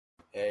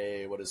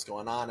Hey, what is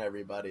going on,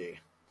 everybody?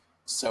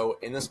 So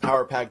in this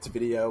Power Packed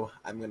video,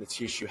 I'm going to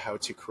teach you how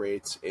to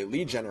create a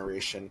lead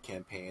generation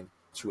campaign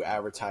to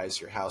advertise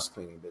your house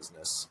cleaning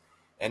business.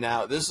 And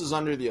now this is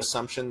under the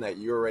assumption that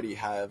you already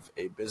have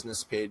a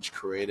business page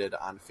created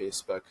on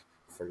Facebook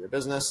for your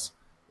business.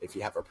 If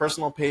you have a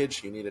personal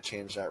page, you need to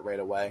change that right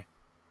away.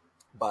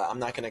 But I'm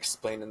not going to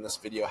explain in this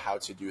video how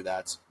to do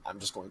that. I'm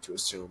just going to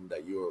assume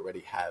that you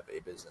already have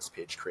a business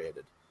page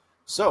created.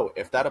 So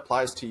if that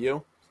applies to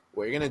you,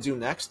 what you're going to do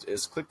next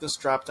is click this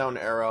drop down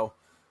arrow,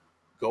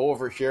 go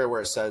over here where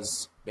it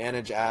says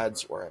manage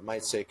ads, or it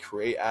might say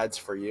create ads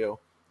for you.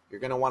 You're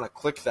going to want to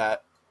click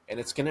that, and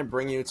it's going to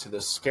bring you to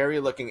this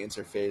scary looking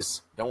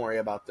interface. Don't worry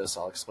about this,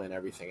 I'll explain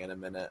everything in a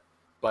minute.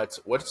 But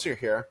once you're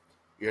here,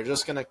 you're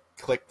just going to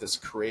click this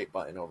create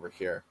button over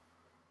here.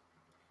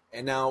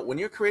 And now when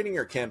you're creating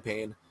your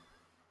campaign,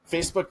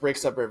 Facebook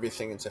breaks up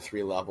everything into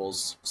 3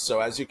 levels.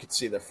 So as you can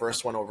see, the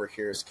first one over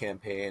here is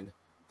campaign,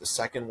 the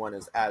second one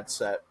is ad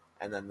set,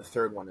 and then the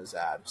third one is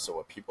ad, so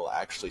what people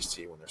actually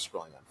see when they're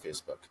scrolling on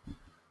Facebook.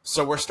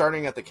 So we're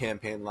starting at the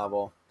campaign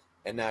level,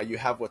 and now you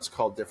have what's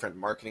called different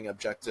marketing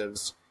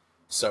objectives.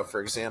 So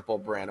for example,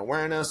 brand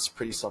awareness,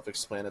 pretty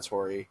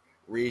self-explanatory.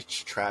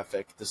 Reach,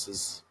 traffic, this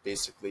is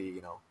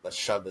basically, let's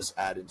shove this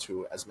ad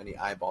into as many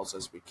eyeballs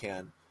as we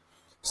can.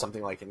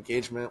 Something like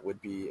engagement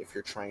would be if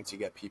you're trying to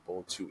get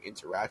people to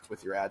interact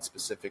with your ad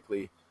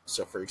specifically.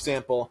 So for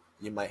example,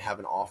 you might have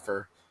an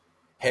offer.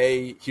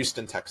 Hey,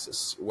 Houston,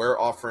 Texas, we're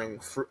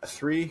offering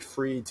 3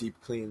 free deep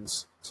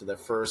cleans to the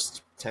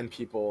first 10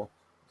 people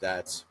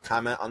that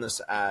comment on this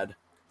ad,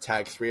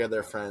 tag 3 of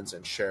their friends,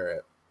 and share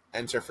it.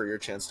 Enter for your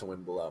chance to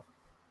win below.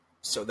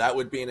 So that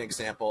would be an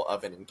example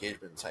of an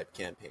engagement type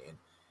campaign.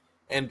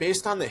 And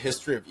based on the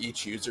history of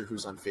each user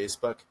who's on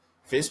Facebook,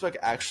 Facebook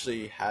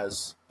actually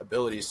has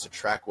abilities to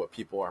track what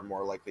people are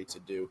more likely to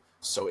do.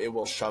 So it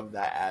will shove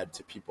that ad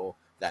to people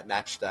that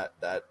match that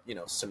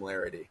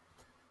similarity.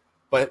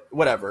 But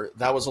whatever,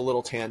 that was a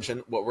little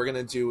tangent. What we're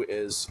going to do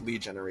is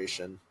lead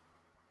generation.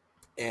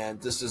 And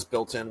this is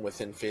built in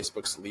within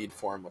Facebook's lead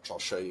form, which I'll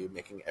show you,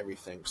 making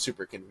everything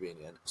super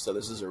convenient. So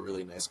this is a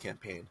really nice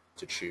campaign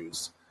to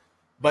choose.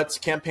 But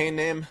campaign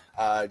name,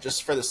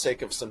 just for the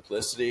sake of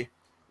simplicity,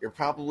 you're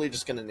probably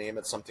just going to name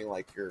it something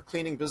like your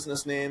cleaning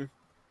business name,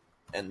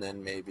 and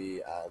then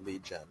maybe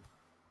lead gen.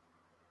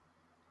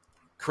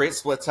 Create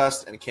split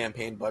test and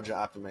campaign budget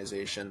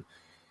optimization.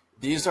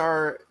 These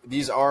are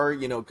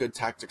good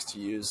tactics to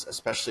use,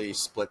 especially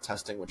split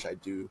testing, which I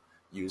do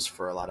use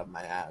for a lot of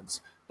my ads.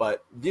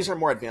 But these are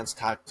more advanced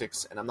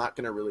tactics, and I'm not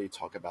going to really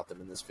talk about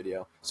them in this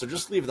video. So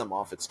just leave them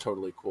off. It's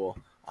totally cool.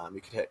 You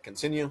can hit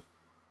continue.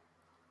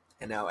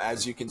 And now,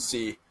 as you can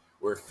see,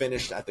 we're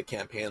finished at the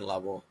campaign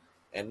level,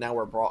 and now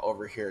we're brought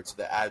over here to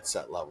the ad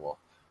set level.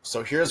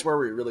 So here's where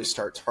we really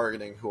start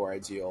targeting who our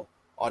ideal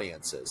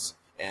audience is.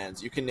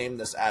 And you can name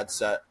this ad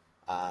set,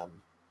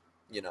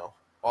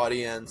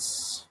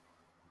 audience,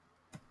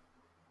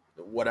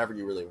 whatever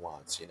you really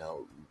want,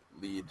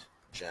 lead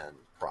gen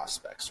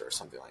prospects or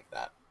something like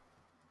that.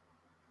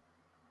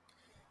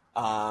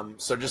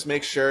 So just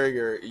make sure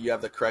you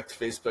have the correct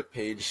Facebook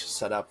page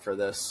set up for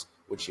this,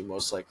 which you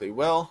most likely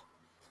will.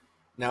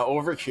 Now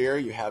over here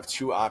you have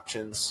 2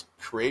 options: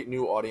 create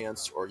new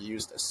audience or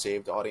use a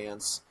saved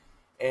audience.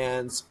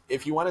 And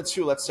if you wanted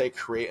to, let's say,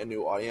 create a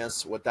new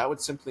audience, what that would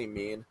simply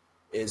mean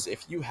is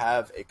if you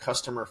have a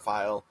customer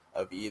file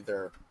of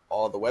either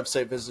all the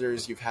website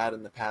visitors you've had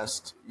in the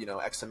past,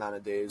 X amount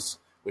of days,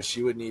 which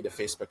you would need a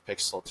Facebook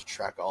pixel to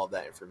track all of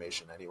that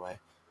information anyway.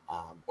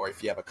 Or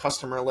if you have a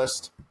customer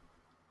list,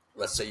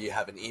 let's say you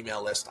have an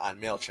email list on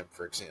MailChimp,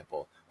 for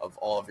example, of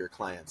all of your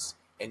clients,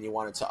 and you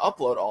wanted to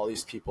upload all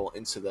these people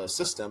into the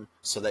system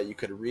so that you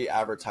could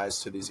re-advertise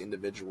to these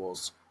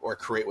individuals or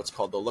create what's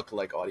called the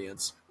lookalike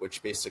audience,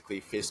 which basically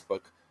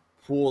Facebook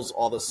pools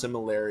all the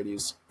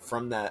similarities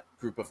from that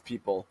group of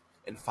people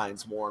and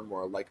finds more and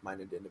more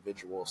like-minded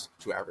individuals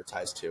to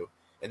advertise to.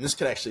 And this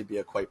could actually be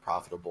a quite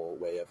profitable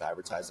way of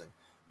advertising.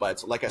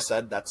 But like I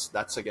said,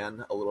 that's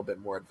again a little bit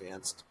more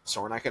advanced,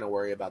 so we're not going to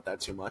worry about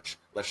that too much.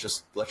 Let's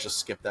just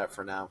skip that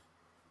for now.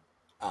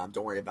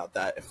 Don't worry about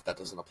that if that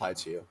doesn't apply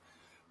to you.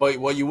 But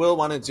what you will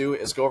want to do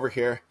is go over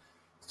here.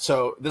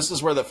 So this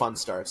is where the fun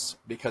starts,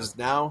 because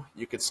now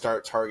you could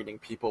start targeting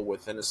people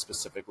within a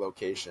specific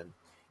location.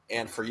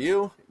 And for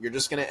you, you're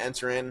just going to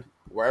enter in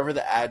wherever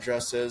the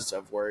address is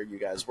of where you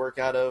guys work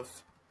out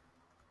of.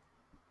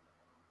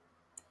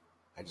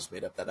 I just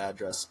made up that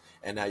address.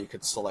 And now you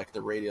could select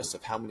the radius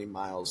of how many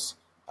miles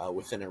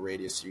within a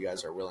radius you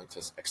guys are willing to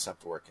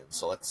accept work in.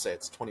 So let's say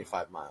it's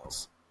 25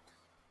 miles.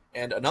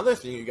 And another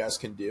thing you guys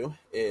can do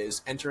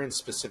is enter in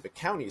specific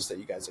counties that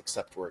you guys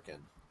accept work in.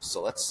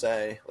 So let's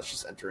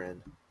just enter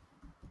in,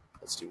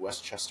 let's do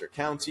Westchester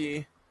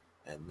County,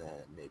 and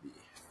then maybe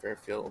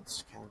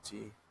Fairfield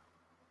County.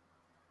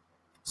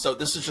 So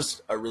this is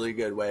just a really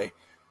good way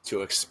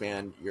to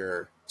expand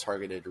your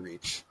targeted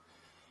reach.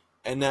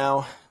 And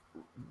now,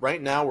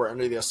 right now we're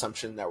under the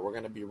assumption that we're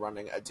going to be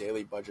running a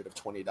daily budget of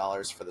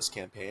 $20 for this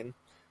campaign.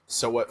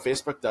 So what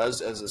Facebook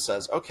does is it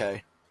says,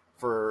 okay,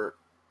 for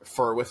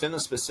for within the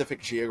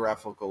specific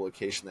geographical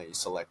location that you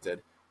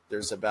selected,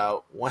 there's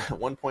about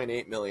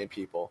 1.8 million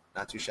people,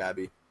 not too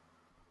shabby.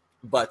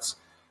 But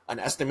an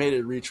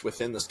estimated reach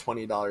within this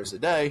 $20 a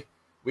day,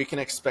 we can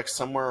expect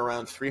somewhere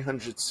around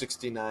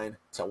 369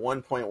 to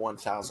 1.1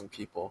 thousand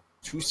people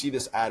to see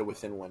this ad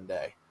within one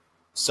day.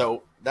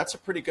 So that's a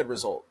pretty good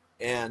result.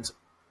 And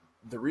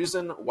the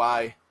reason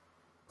why,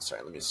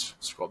 sorry, let me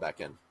scroll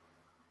back in.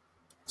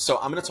 So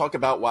I'm going to talk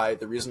about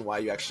the reason why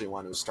you actually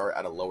want to start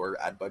at a lower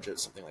ad budget,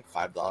 something like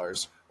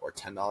 $5 or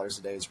 $10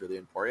 a day is really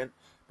important.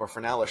 But for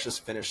now, let's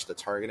just finish the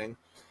targeting.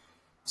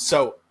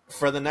 So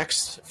for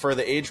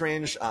the age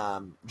range,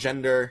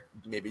 gender,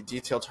 maybe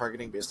detailed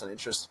targeting based on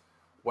interest,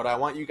 what I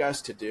want you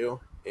guys to do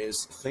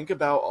is think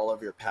about all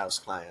of your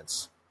past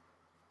clients.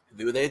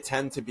 Do they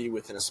tend to be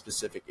within a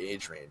specific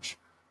age range?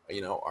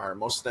 Are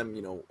most of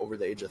them, over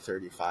the age of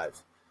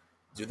 35?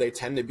 Do they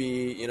tend to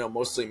be,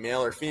 mostly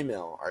male or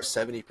female? Are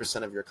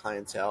 70% of your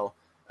clientele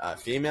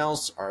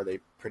females? Are they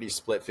pretty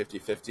split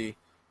 50-50?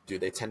 Do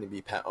they tend to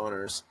be pet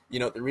owners?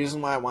 The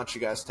reason why I want you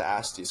guys to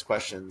ask these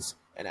questions,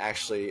 and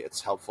actually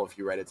it's helpful if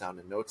you write it down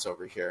in notes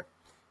over here,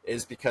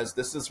 is because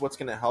this is what's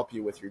going to help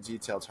you with your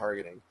detailed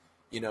targeting.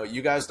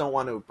 You guys don't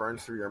want to burn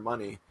through your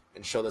money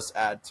and show this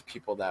ad to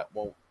people that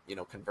won't,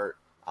 convert,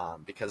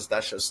 because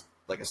that's just,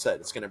 like I said,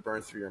 it's going to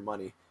burn through your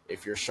money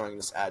if you're showing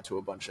this ad to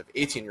a bunch of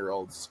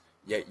 18-year-olds,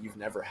 yet you've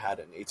never had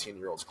an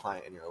 18-year-old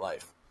client in your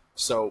life.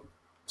 So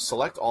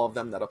select all of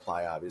them that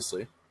apply,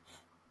 obviously.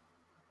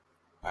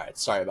 All right,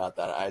 sorry about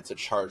that. I had to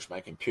charge my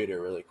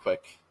computer really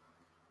quick.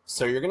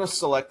 So you're going to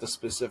select the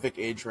specific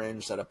age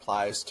range that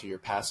applies to your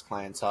past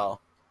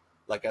clientele.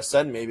 Like I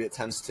said, maybe it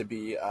tends to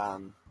be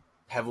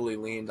heavily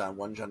leaned on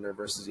one gender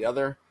versus the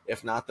other.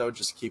 If not, though,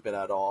 just keep it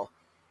at all.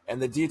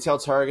 And the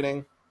detailed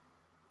targeting,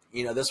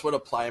 this would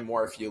apply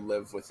more if you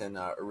live within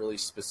a really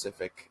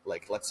specific,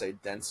 like, let's say,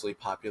 densely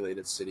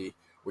populated city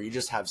where you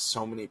just have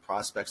so many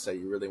prospects that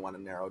you really want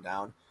to narrow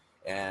down.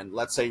 And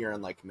let's say you're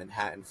in, like,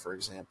 Manhattan, for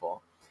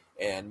example,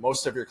 and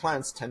most of your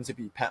clients tend to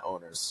be pet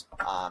owners.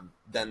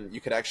 Then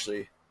you could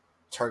actually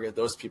target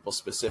those people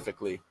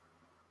specifically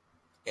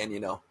and,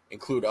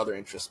 include other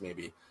interests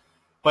maybe.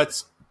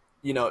 But,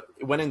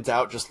 when in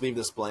doubt, just leave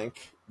this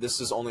blank. This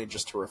is only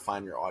just to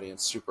refine your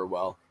audience super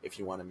well if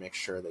you want to make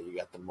sure that you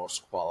get the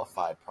most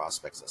qualified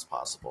prospects as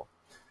possible.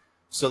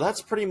 So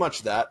that's pretty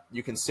much that.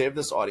 You can save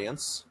this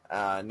audience,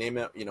 name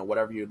it,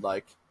 whatever you'd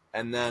like.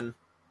 And then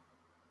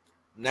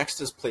next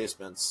is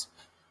placements.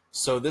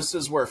 So this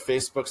is where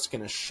Facebook's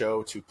going to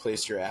show to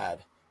place your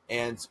ad.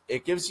 And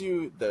it gives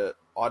you the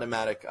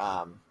automatic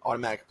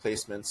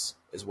placements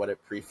is what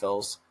it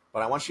pre-fills.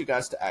 But I want you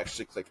guys to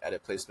actually click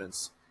edit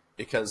placements,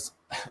 because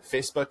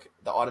Facebook,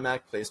 the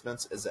automatic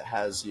placements is it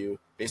has you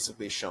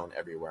basically shown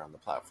everywhere on the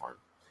platform.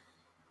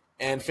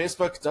 And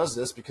Facebook does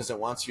this because it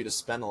wants you to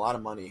spend a lot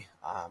of money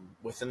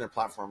within their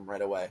platform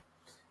right away.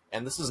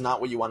 And this is not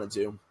what you want to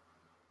do.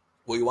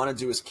 What you want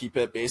to do is keep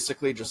it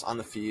basically just on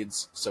the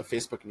feeds. So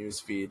Facebook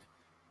news feed.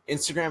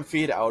 Instagram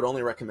feed, I would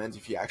only recommend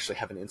if you actually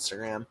have an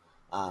Instagram.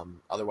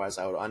 Otherwise,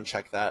 I would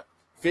uncheck that.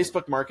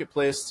 Facebook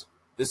Marketplace,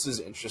 this is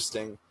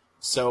interesting.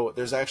 So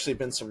there's actually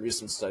been some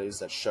recent studies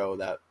that show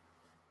that,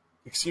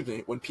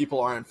 when people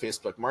are on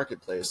Facebook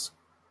Marketplace,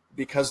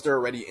 because they're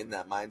already in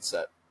that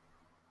mindset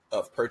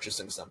of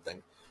purchasing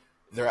something,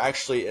 there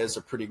actually is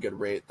a pretty good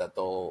rate that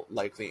they'll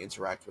likely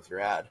interact with your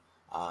ad.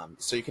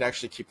 So you can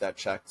actually keep that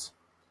checked.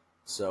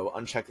 So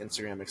uncheck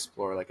Instagram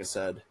Explorer, like I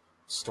said,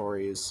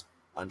 stories,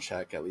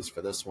 uncheck, at least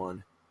for this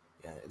one.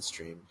 Yeah,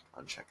 InStream,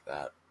 uncheck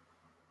that.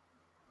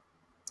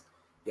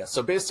 Yeah,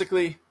 so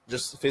basically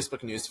just Facebook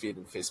Newsfeed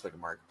and Facebook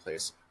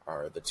Marketplace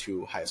are the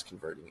two highest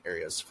converting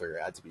areas for your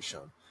ad to be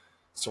shown.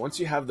 So once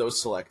you have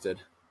those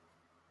selected,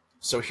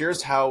 so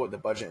here's how the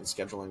budget and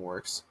scheduling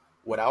works.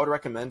 What I would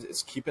recommend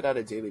is keep it at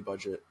a daily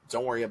budget.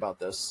 Don't worry about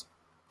this.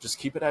 Just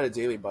keep it at a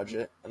daily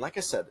budget. And like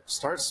I said,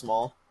 start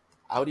small.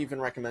 I would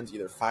even recommend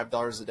either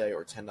 $5 a day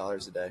or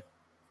 $10 a day.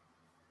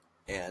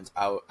 And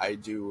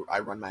I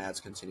run my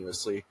ads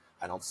continuously.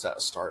 I don't set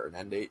a start or an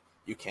end date.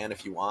 You can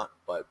if you want,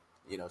 but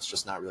it's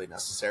just not really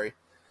necessary.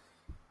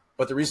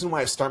 But the reason why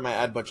I start my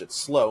ad budget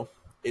slow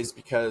is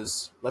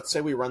because let's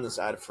say we run this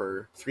ad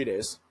for 3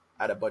 days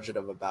at a budget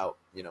of about,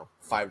 $5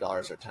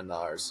 or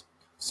 $10.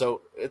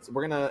 So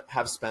we're going to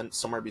have spent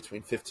somewhere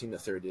between $15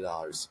 to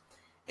 $30.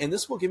 And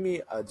this will give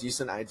me a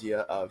decent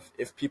idea of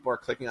if people are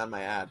clicking on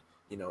my ad,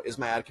 is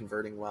my ad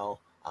converting well?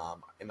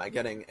 Am I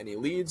getting any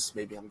leads?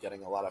 Maybe I'm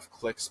getting a lot of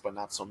clicks, but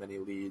not so many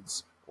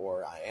leads,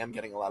 or I am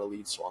getting a lot of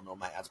leads, so I'll know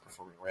my ad's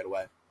performing right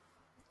away.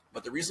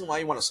 But the reason why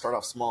you want to start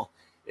off small,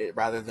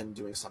 rather than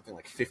doing something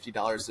like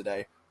 $50 a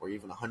day or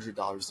even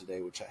 $100 a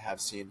day, which I have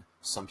seen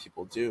some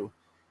people do,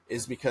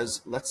 is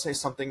because let's say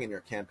something in your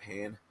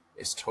campaign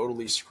is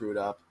totally screwed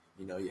up.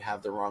 You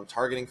have the wrong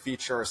targeting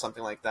feature or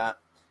something like that,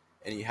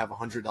 and you have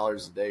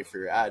 $100 a day for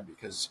your ad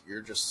because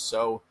you're just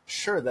so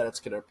sure that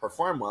it's going to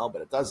perform well,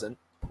 but it doesn't.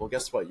 Well,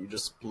 guess what? You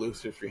just blew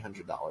through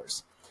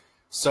 $300.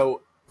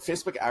 So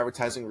Facebook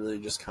advertising really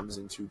just comes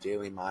into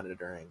daily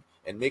monitoring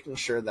and making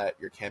sure that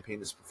your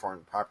campaign is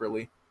performing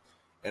properly.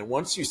 And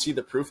once you see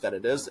the proof that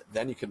it is,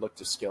 then you can look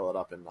to scale it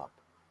up and up.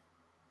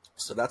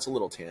 So that's a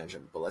little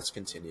tangent, but let's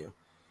continue.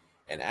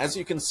 And as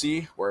you can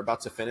see, we're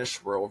about to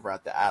finish. We're over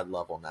at the ad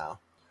level now.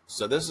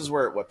 So this is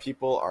where what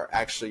people are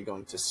actually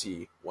going to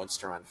see once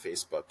they're on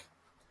Facebook.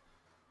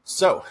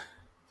 So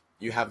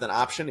you have an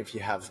option. If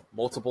you have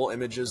multiple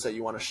images that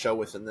you want to show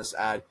within this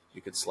ad,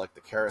 you could select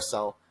the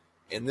carousel.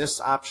 In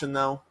this option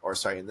though, or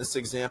sorry, in this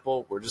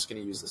example, we're just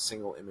going to use the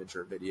single image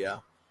or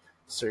video.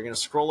 So you're going to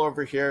scroll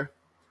over here,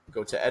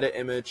 go to edit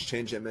image,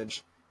 change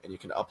image, and you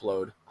can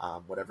upload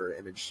whatever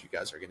image you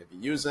guys are going to be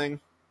using.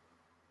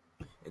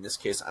 In this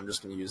case, I'm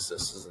just going to use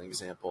this as an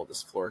example,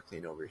 this floor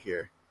clean over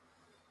here.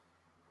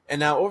 And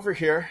now over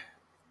here,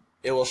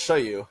 it will show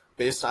you,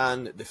 based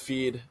on the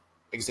feed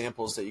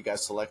examples that you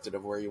guys selected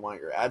of where you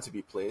want your ad to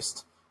be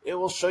placed, it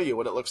will show you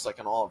what it looks like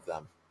in all of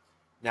them.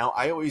 Now,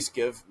 I always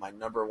give my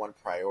 #1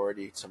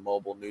 priority to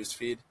mobile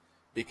newsfeed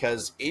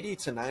because 80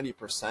 to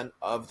 90%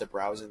 of the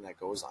browsing that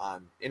goes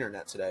on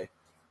internet today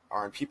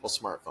are on people's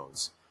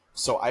smartphones.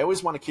 So I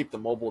always want to keep the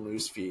mobile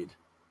newsfeed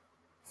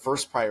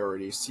first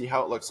priority, see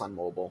how it looks on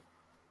mobile.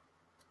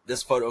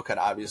 This photo could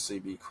obviously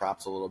be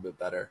cropped a little bit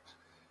better,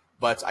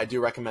 but I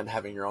do recommend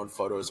having your own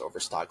photos over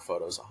stock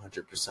photos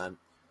 100%.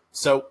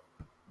 So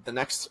the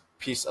next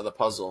piece of the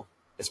puzzle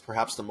is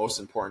perhaps the most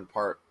important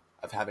part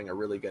of having a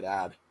really good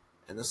ad.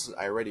 And this is,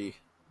 I already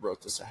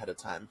wrote this ahead of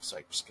time, so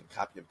I just can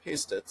copy and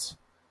paste it.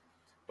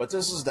 But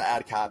this is the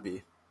ad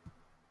copy.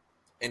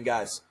 And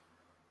guys,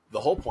 the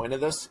whole point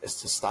of this is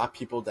to stop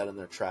people dead in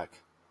their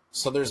track.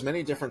 So there's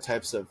many different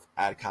types of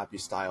ad copy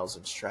styles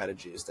and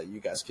strategies that you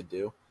guys could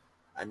do.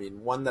 I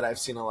mean, one that I've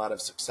seen a lot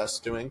of success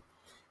doing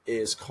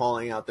is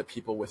calling out the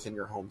people within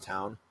your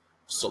hometown.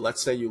 So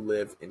let's say you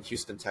live in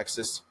Houston,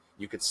 Texas.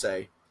 You could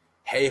say,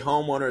 hey,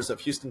 homeowners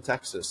of Houston,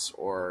 Texas,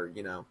 or,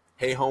 you know,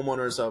 hey,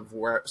 homeowners of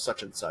where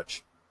such and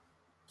such.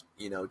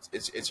 You know,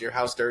 is your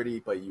house dirty,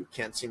 but you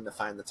can't seem to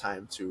find the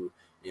time to,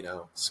 you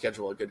know,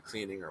 schedule a good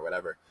cleaning or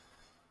whatever.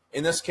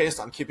 In this case,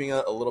 I'm keeping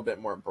it a little bit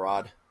more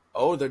broad.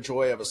 Oh, the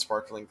joy of a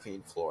sparkling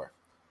clean floor.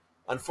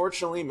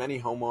 Unfortunately, many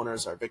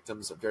homeowners are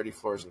victims of dirty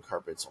floors and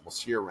carpets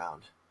almost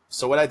year-round.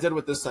 So what I did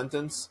with this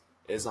sentence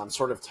is I'm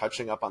sort of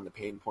touching up on the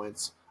pain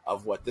points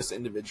of what this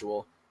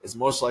individual is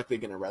most likely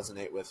going to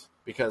resonate with,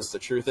 because the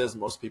truth is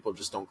most people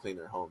just don't clean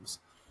their homes.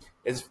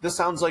 If this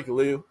sounds like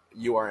Lou,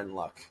 you are in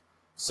luck.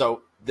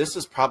 So this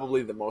is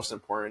probably the most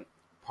important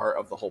part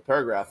of the whole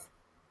paragraph,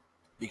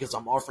 because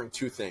I'm offering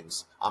two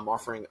things. I'm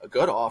offering a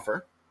good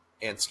offer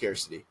and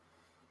scarcity.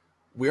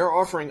 We are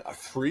offering a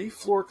free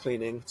floor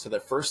cleaning to the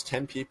first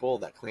 10 people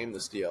that claim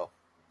this deal.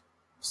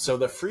 So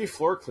the free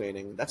floor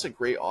cleaning, that's a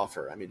great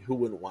offer. I mean, who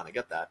wouldn't want to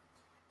get that?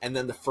 And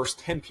then the first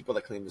 10 people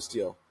that claim this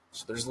deal.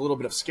 So there's a little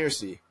bit of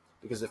scarcity,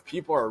 because if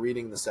people are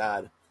reading this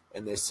ad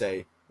and they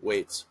say,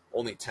 wait,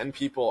 only 10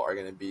 people are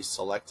going to be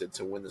selected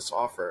to win this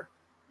offer,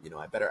 you know,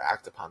 I better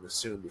act upon this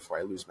soon before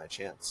I lose my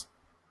chance.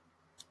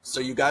 So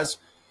you guys,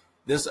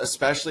 this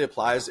especially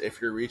applies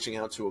if you're reaching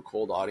out to a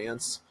cold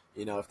audience.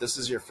 You know, if this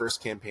is your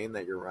first campaign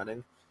that you're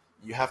running,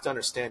 you have to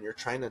understand you're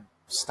trying to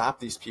stop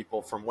these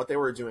people from what they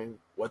were doing,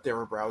 what they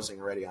were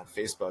browsing already on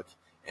Facebook,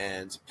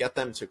 and get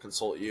them to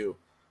consult you.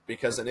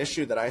 Because an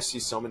issue that I see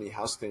so many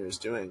house cleaners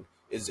doing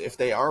is if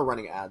they are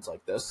running ads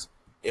like this,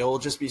 it will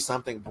just be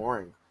something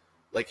boring.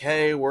 Like,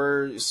 hey,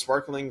 we're a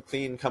sparkling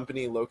clean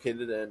company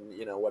located in,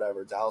 you know,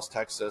 whatever, Dallas,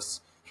 Texas.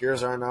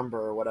 Here's our number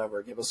or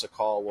whatever. Give us a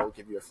call. We'll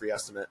give you a free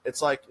estimate.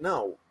 It's like,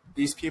 no,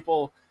 these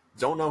people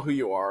don't know who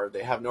you are.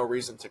 They have no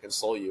reason to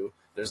console you.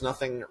 There's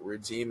nothing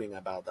redeeming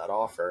about that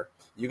offer.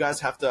 You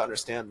guys have to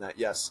understand that,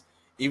 yes,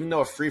 even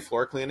though a free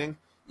floor cleaning,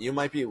 you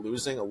might be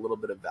losing a little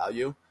bit of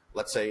value.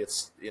 Let's say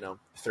it's, you know,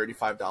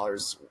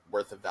 $35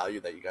 worth of value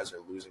that you guys are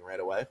losing right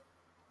away.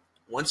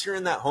 Once you're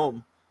in that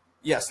home,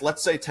 yes,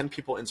 let's say 10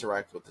 people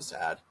interact with this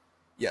ad.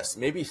 Yes,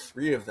 maybe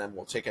 3 of them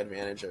will take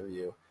advantage of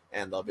you,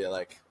 and they'll be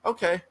like,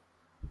 okay,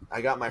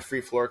 I got my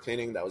free floor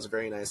cleaning. That was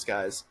very nice,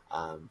 guys.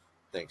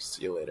 Thanks.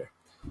 See you later.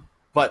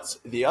 But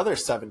the other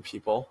 7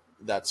 people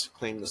that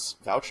claim this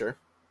voucher,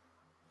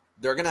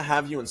 they're going to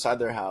have you inside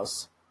their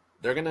house.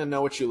 They're going to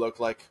know what you look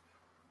like,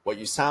 what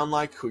you sound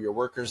like, who your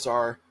workers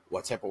are,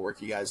 what type of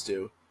work you guys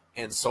do.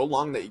 And so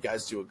long that you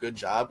guys do a good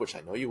job, which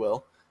I know you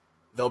will,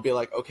 they'll be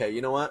like, okay,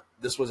 you know what?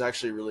 This was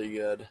actually really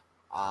good.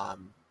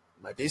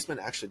 My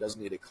basement actually does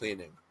need a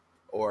cleaning,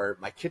 or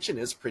my kitchen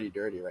is pretty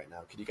dirty right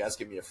now. Could you guys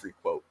give me a free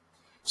quote?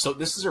 So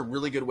this is a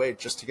really good way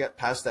just to get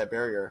past that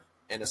barrier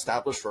and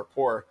establish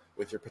rapport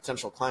with your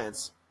potential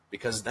clients,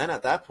 because then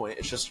at that point,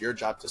 it's just your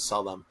job to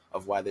sell them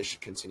of why they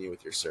should continue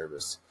with your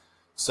service.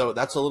 So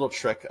that's a little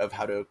trick of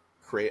how to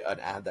create an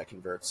ad that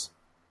converts.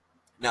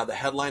 Now the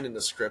headline and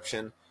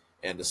description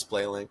and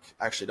display link,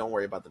 actually don't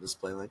worry about the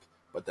display link,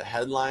 but the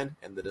headline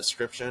and the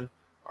description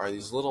are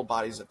these little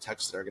bodies of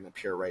text that are going to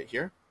appear right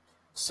here.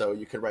 So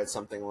you could write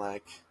something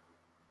like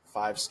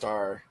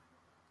 5-star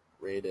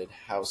rated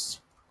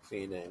house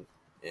cleaning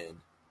in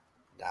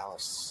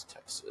Dallas,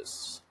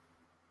 Texas.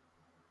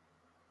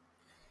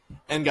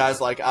 And guys,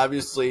 like,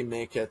 obviously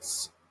make it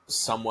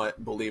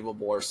somewhat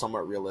believable or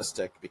somewhat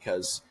realistic,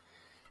 because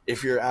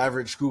If your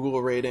average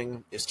Google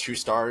rating is 2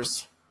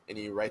 stars and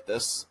you write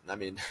this, I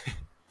mean,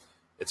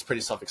 it's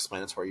pretty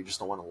self-explanatory. You just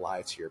don't want to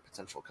lie to your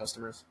potential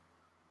customers.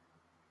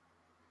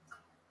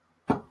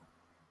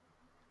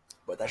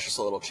 But that's just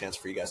a little chance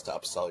for you guys to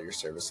upsell your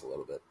service a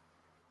little bit.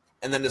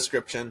 And then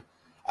description,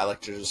 I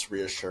like to just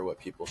reassure what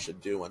people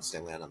should do once they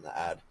land on the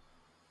ad.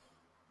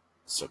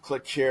 So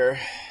click here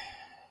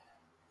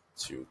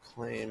to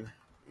claim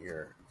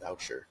your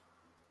voucher.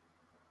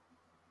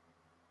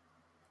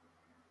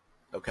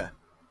 Okay.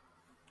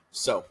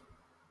 So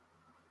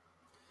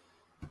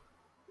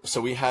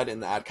we had in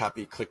the ad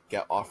copy, click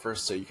get offer,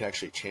 so you can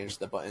actually change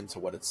the button to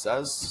what it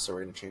says. So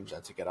we're going to change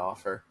that to get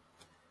offer.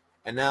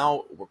 And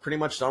now we're pretty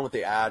much done with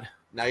the ad.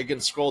 Now you can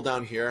scroll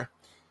down here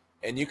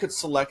and you could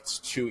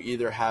select to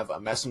either have a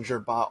messenger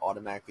bot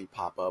automatically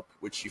pop up,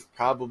 which you've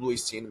probably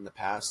seen in the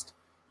past.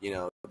 You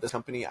know, this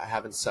company, I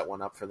haven't set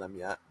one up for them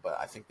yet, but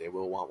I think they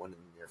will want one in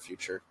the near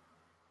future.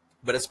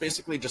 But it's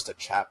basically just a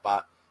chat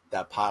bot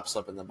that pops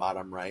up in the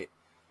bottom right,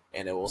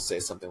 and it will say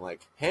something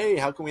like, hey,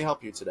 how can we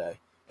help you today?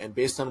 And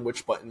based on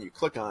which button you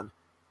click on,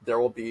 there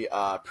will be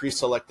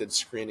pre-selected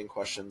screening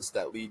questions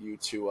that lead you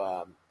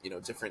to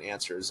different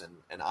answers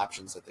and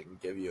options that they can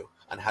give you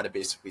on how to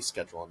basically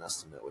schedule an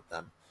estimate with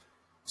them.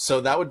 So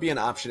that would be an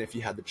option if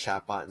you had the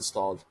chatbot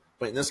installed.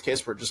 But in this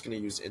case, we're just going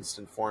to use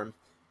Instant Form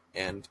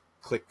and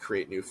click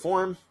Create New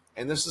Form.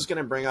 And this is going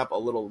to bring up a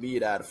little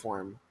lead ad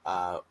form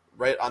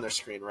right on their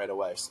screen right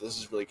away. So this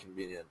is really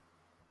convenient.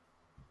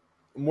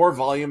 More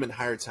volume and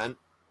higher intent.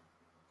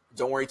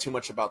 Don't worry too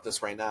much about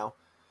this right now.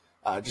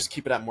 Just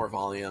keep it at more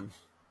volume.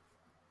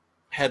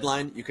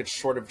 Headline, you could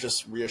sort of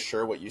just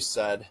reassure what you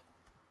said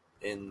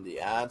in the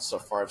ad. So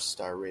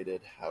 5-star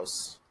rated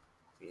house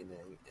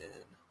cleaning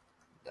in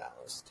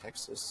Dallas,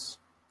 Texas.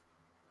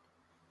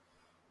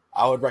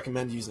 I would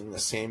recommend using the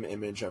same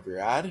image of your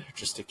ad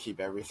just to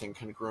keep everything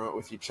congruent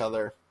with each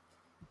other.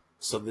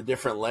 So the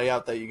different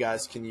layout that you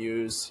guys can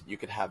use, you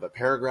could have a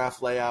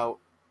paragraph layout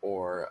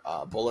or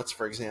bullets,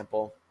 for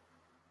example.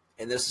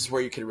 And this is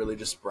where you can really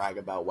just brag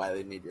about why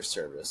they need your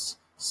service.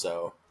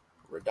 So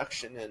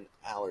reduction in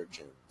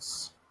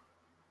allergens,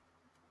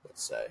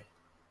 let's say.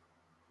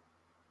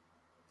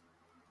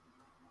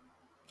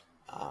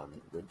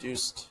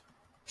 Reduced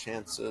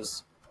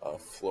chances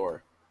of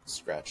floor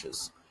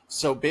scratches.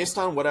 So based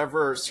on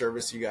whatever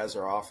service you guys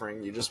are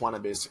offering, you just want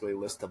to basically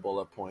list the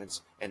bullet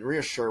points and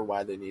reassure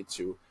why they need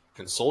to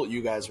consult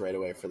you guys right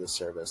away for the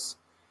service.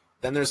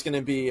 Then there's going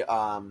to be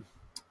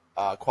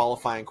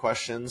qualifying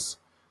questions.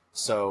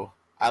 So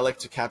I like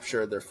to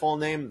capture their full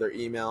name, their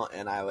email,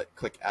 and I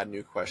click add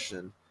new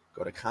question,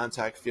 go to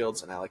contact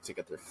fields, and I like to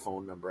get their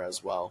phone number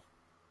as well.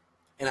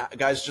 And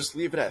guys, just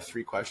leave it at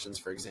 3 questions,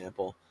 for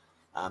example.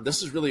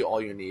 This is really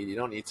all you need. You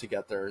don't need to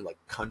get their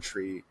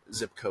country,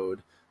 zip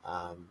code,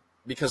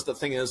 because the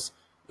thing is,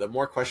 the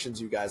more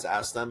questions you guys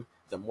ask them,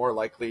 the more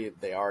likely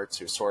they are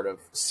to sort of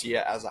see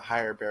it as a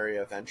higher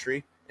barrier of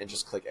entry and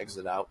just click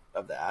exit out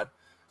of the ad.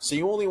 So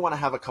you only want to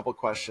have a couple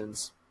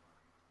questions.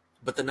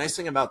 But the nice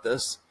thing about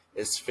this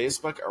is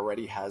Facebook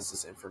already has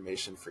this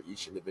information for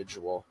each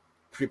individual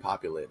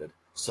pre-populated.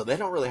 So they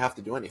don't really have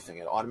to do anything.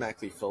 It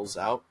automatically fills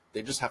out.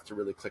 They just have to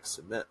really click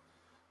submit.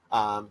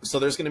 So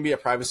there's going to be a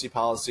privacy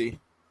policy.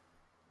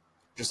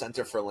 Just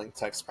enter for link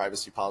text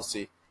privacy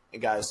policy.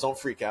 And guys, don't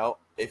freak out.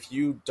 If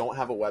you don't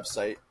have a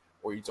website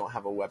or you don't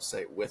have a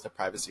website with a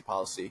privacy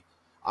policy,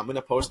 I'm going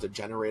to post a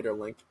generator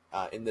link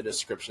in the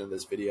description of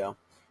this video.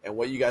 And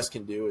what you guys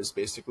can do is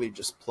basically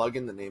just plug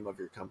in the name of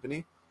your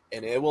company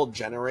and it will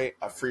generate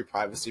a free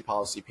privacy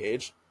policy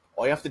page.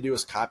 All you have to do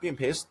is copy and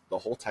paste the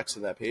whole text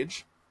of that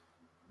page,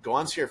 go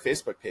onto your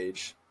Facebook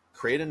page,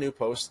 create a new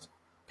post,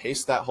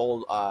 paste that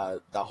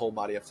whole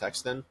body of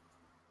text in,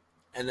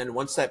 and then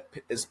once that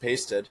is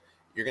pasted,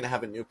 you're going to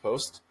have a new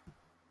post.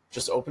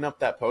 Just open up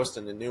that post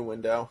in a new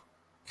window,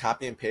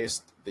 copy and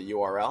paste the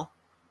URL,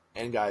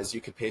 and guys,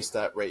 you could paste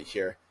that right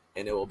here,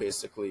 and it will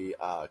basically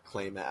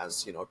claim it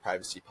as a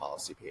privacy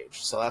policy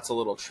page. So that's a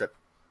little trick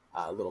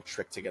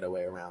to get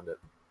away around it.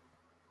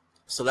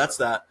 So that's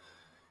that.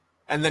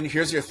 And then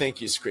here's your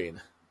thank you screen.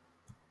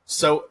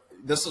 So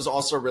this is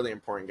also really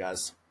important,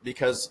 guys,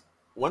 because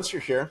once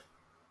you're here,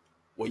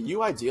 what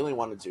you ideally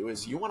want to do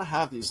is you want to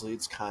have these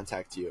leads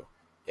contact you.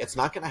 It's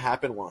not going to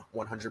happen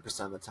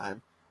 100% of the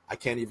time. I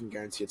can't even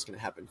guarantee it's going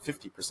to happen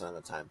 50% of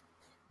the time.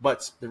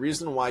 But the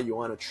reason why you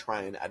want to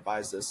try and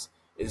advise this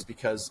is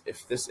because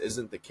if this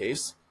isn't the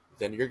case,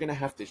 then you're going to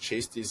have to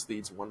chase these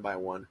leads one by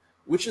one,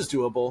 which is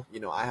doable.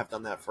 I have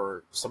done that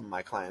for some of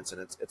my clients,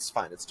 and it's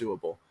fine. It's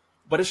doable.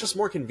 But it's just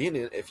more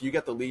convenient if you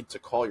get the lead to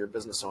call your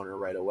business owner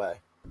right away.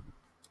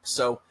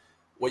 So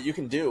what you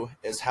can do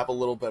is have a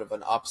little bit of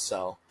an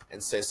upsell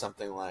and say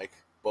something like,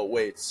 but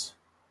wait,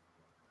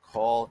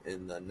 call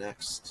in the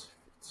next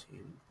 15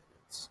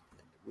 minutes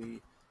and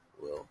we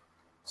will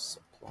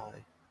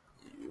supply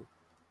you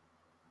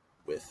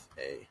with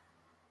a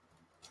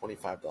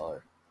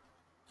 $25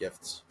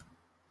 gift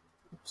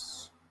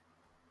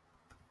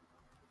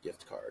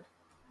card.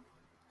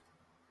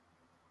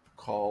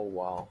 Call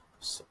while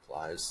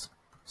supplies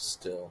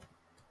still.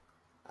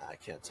 I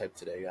can't type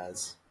today,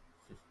 guys.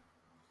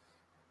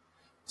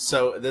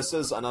 So this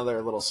is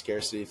another little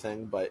scarcity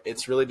thing, but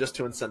it's really just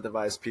to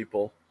incentivize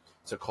people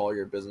to call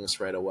your business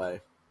right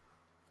away.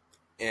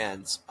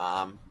 And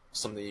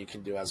something you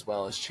can do as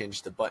well is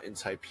change the button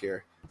type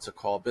here to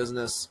call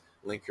business,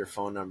 link your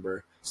phone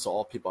number. So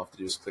all people have to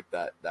do is click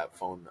that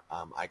phone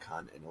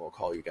icon and it will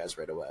call you guys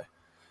right away.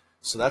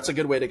 So that's a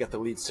good way to get the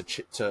leads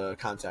to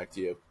contact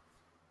you.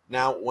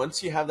 Now,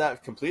 once you have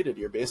that completed,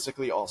 you're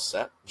basically all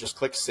set. Just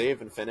click save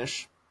and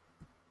finish.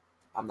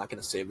 I'm not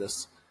going to save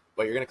this,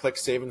 but you're going to click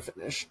save and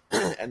finish.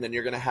 And then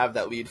you're going to have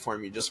that lead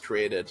form you just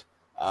created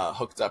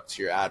hooked up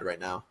to your ad right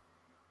now.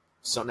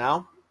 So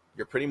now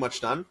you're pretty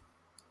much done.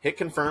 Hit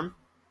confirm.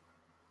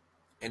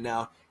 And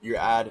now your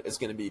ad is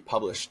going to be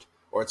published,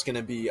 or it's going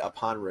to be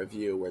upon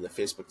review, where the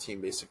Facebook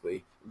team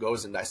basically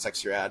goes and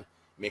dissects your ad,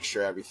 make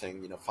sure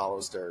everything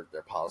follows their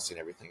policy and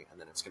everything, and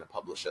then it's going to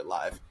publish it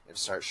live and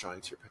start showing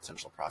to your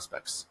potential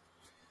prospects.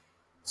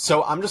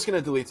 So I'm just going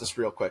to delete this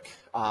real quick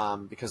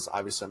because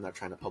obviously I'm not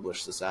trying to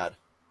publish this ad.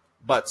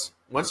 But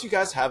once you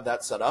guys have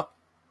that set up,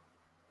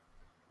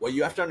 what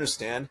you have to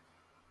understand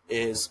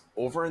is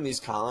over in these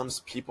columns,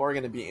 people are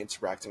going to be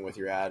interacting with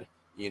your ad.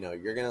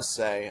 You're going to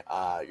say,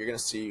 you're going to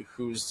see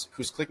who's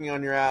clicking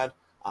on your ad,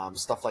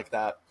 stuff like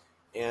that.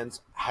 And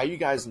how you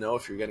guys know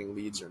if you're getting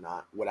leads or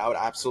not, what I would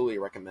absolutely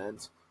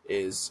recommend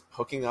is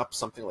hooking up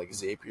something like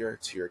Zapier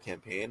to your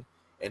campaign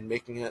and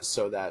making it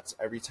so that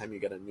every time you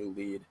get a new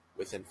lead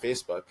within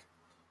Facebook,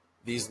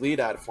 these lead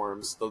ad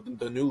forms,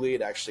 the new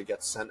lead actually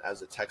gets sent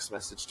as a text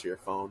message to your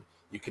phone.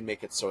 You can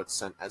make it so it's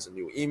sent as a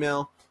new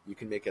email. You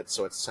can make it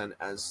so it's sent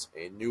as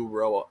a new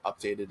row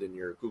updated in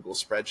your Google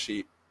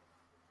spreadsheet.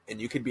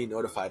 And you could be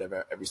notified of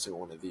every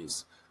single one of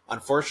these.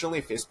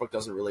 Unfortunately, Facebook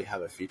doesn't really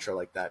have a feature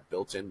like that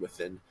built in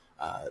within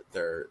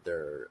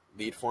their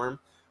lead form,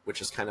 which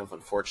is kind of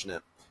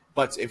unfortunate.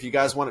 But if you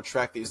guys want to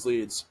track these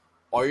leads,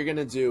 all you're going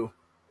to do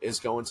is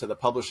go into the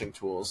publishing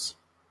tools,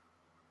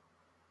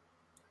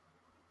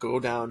 go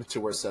down to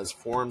where it says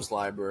Forms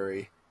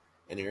Library,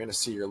 and you're going to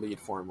see your lead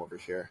form over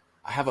here.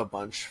 I have a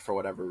bunch for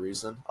whatever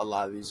reason. A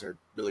lot of these are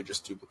really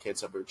just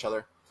duplicates of each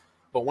other.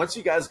 But once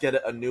you guys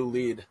get a new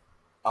lead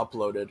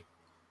uploaded,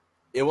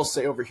 it will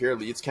say over here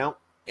leads count,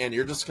 and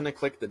you're just going to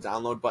click the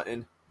download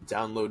button,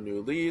 download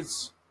new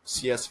leads,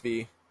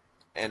 CSV,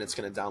 and it's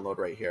going to download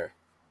right here.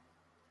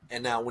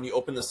 And now when you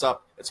open this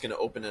up, it's going to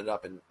open it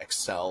up in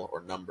Excel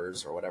or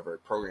Numbers or whatever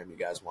program you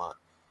guys want.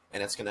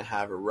 And it's going to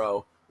have a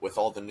row with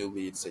all the new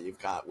leads that you've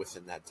got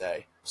within that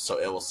day. So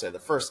it will say the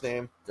first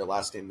name, their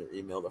last name, their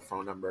email, their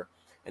phone number.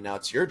 And now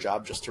it's your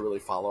job just to really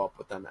follow up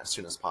with them as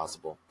soon as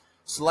possible.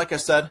 So like I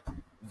said,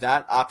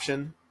 that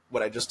option,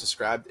 what I just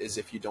described, is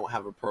if you don't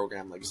have a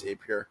program like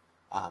Zapier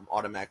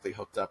automatically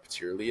hooked up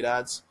to your lead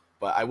ads.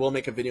 But I will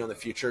make a video in the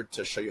future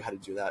to show you how to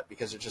do that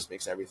because it just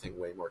makes everything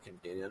way more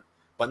convenient.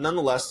 But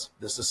nonetheless,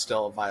 this is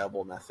still a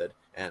viable method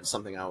and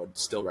something I would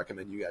still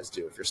recommend you guys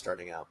do if you're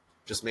starting out.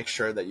 Just make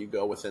sure that you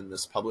go within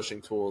this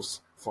publishing tools,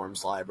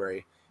 forms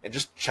library, and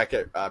just check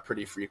it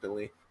pretty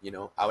frequently.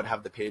 I would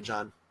have the page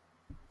on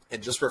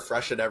and just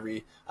refresh it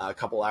every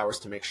couple hours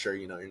to make sure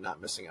you're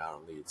not missing out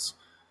on leads.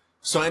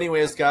 So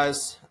anyways,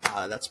 guys,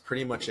 that's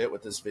pretty much it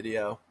with this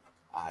video.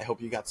 I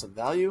hope you got some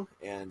value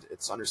and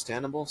it's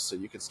understandable so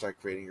you can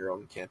start creating your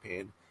own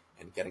campaign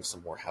and getting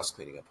some more house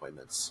cleaning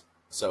appointments.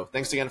 So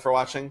thanks again for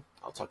watching.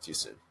 I'll talk to you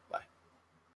soon.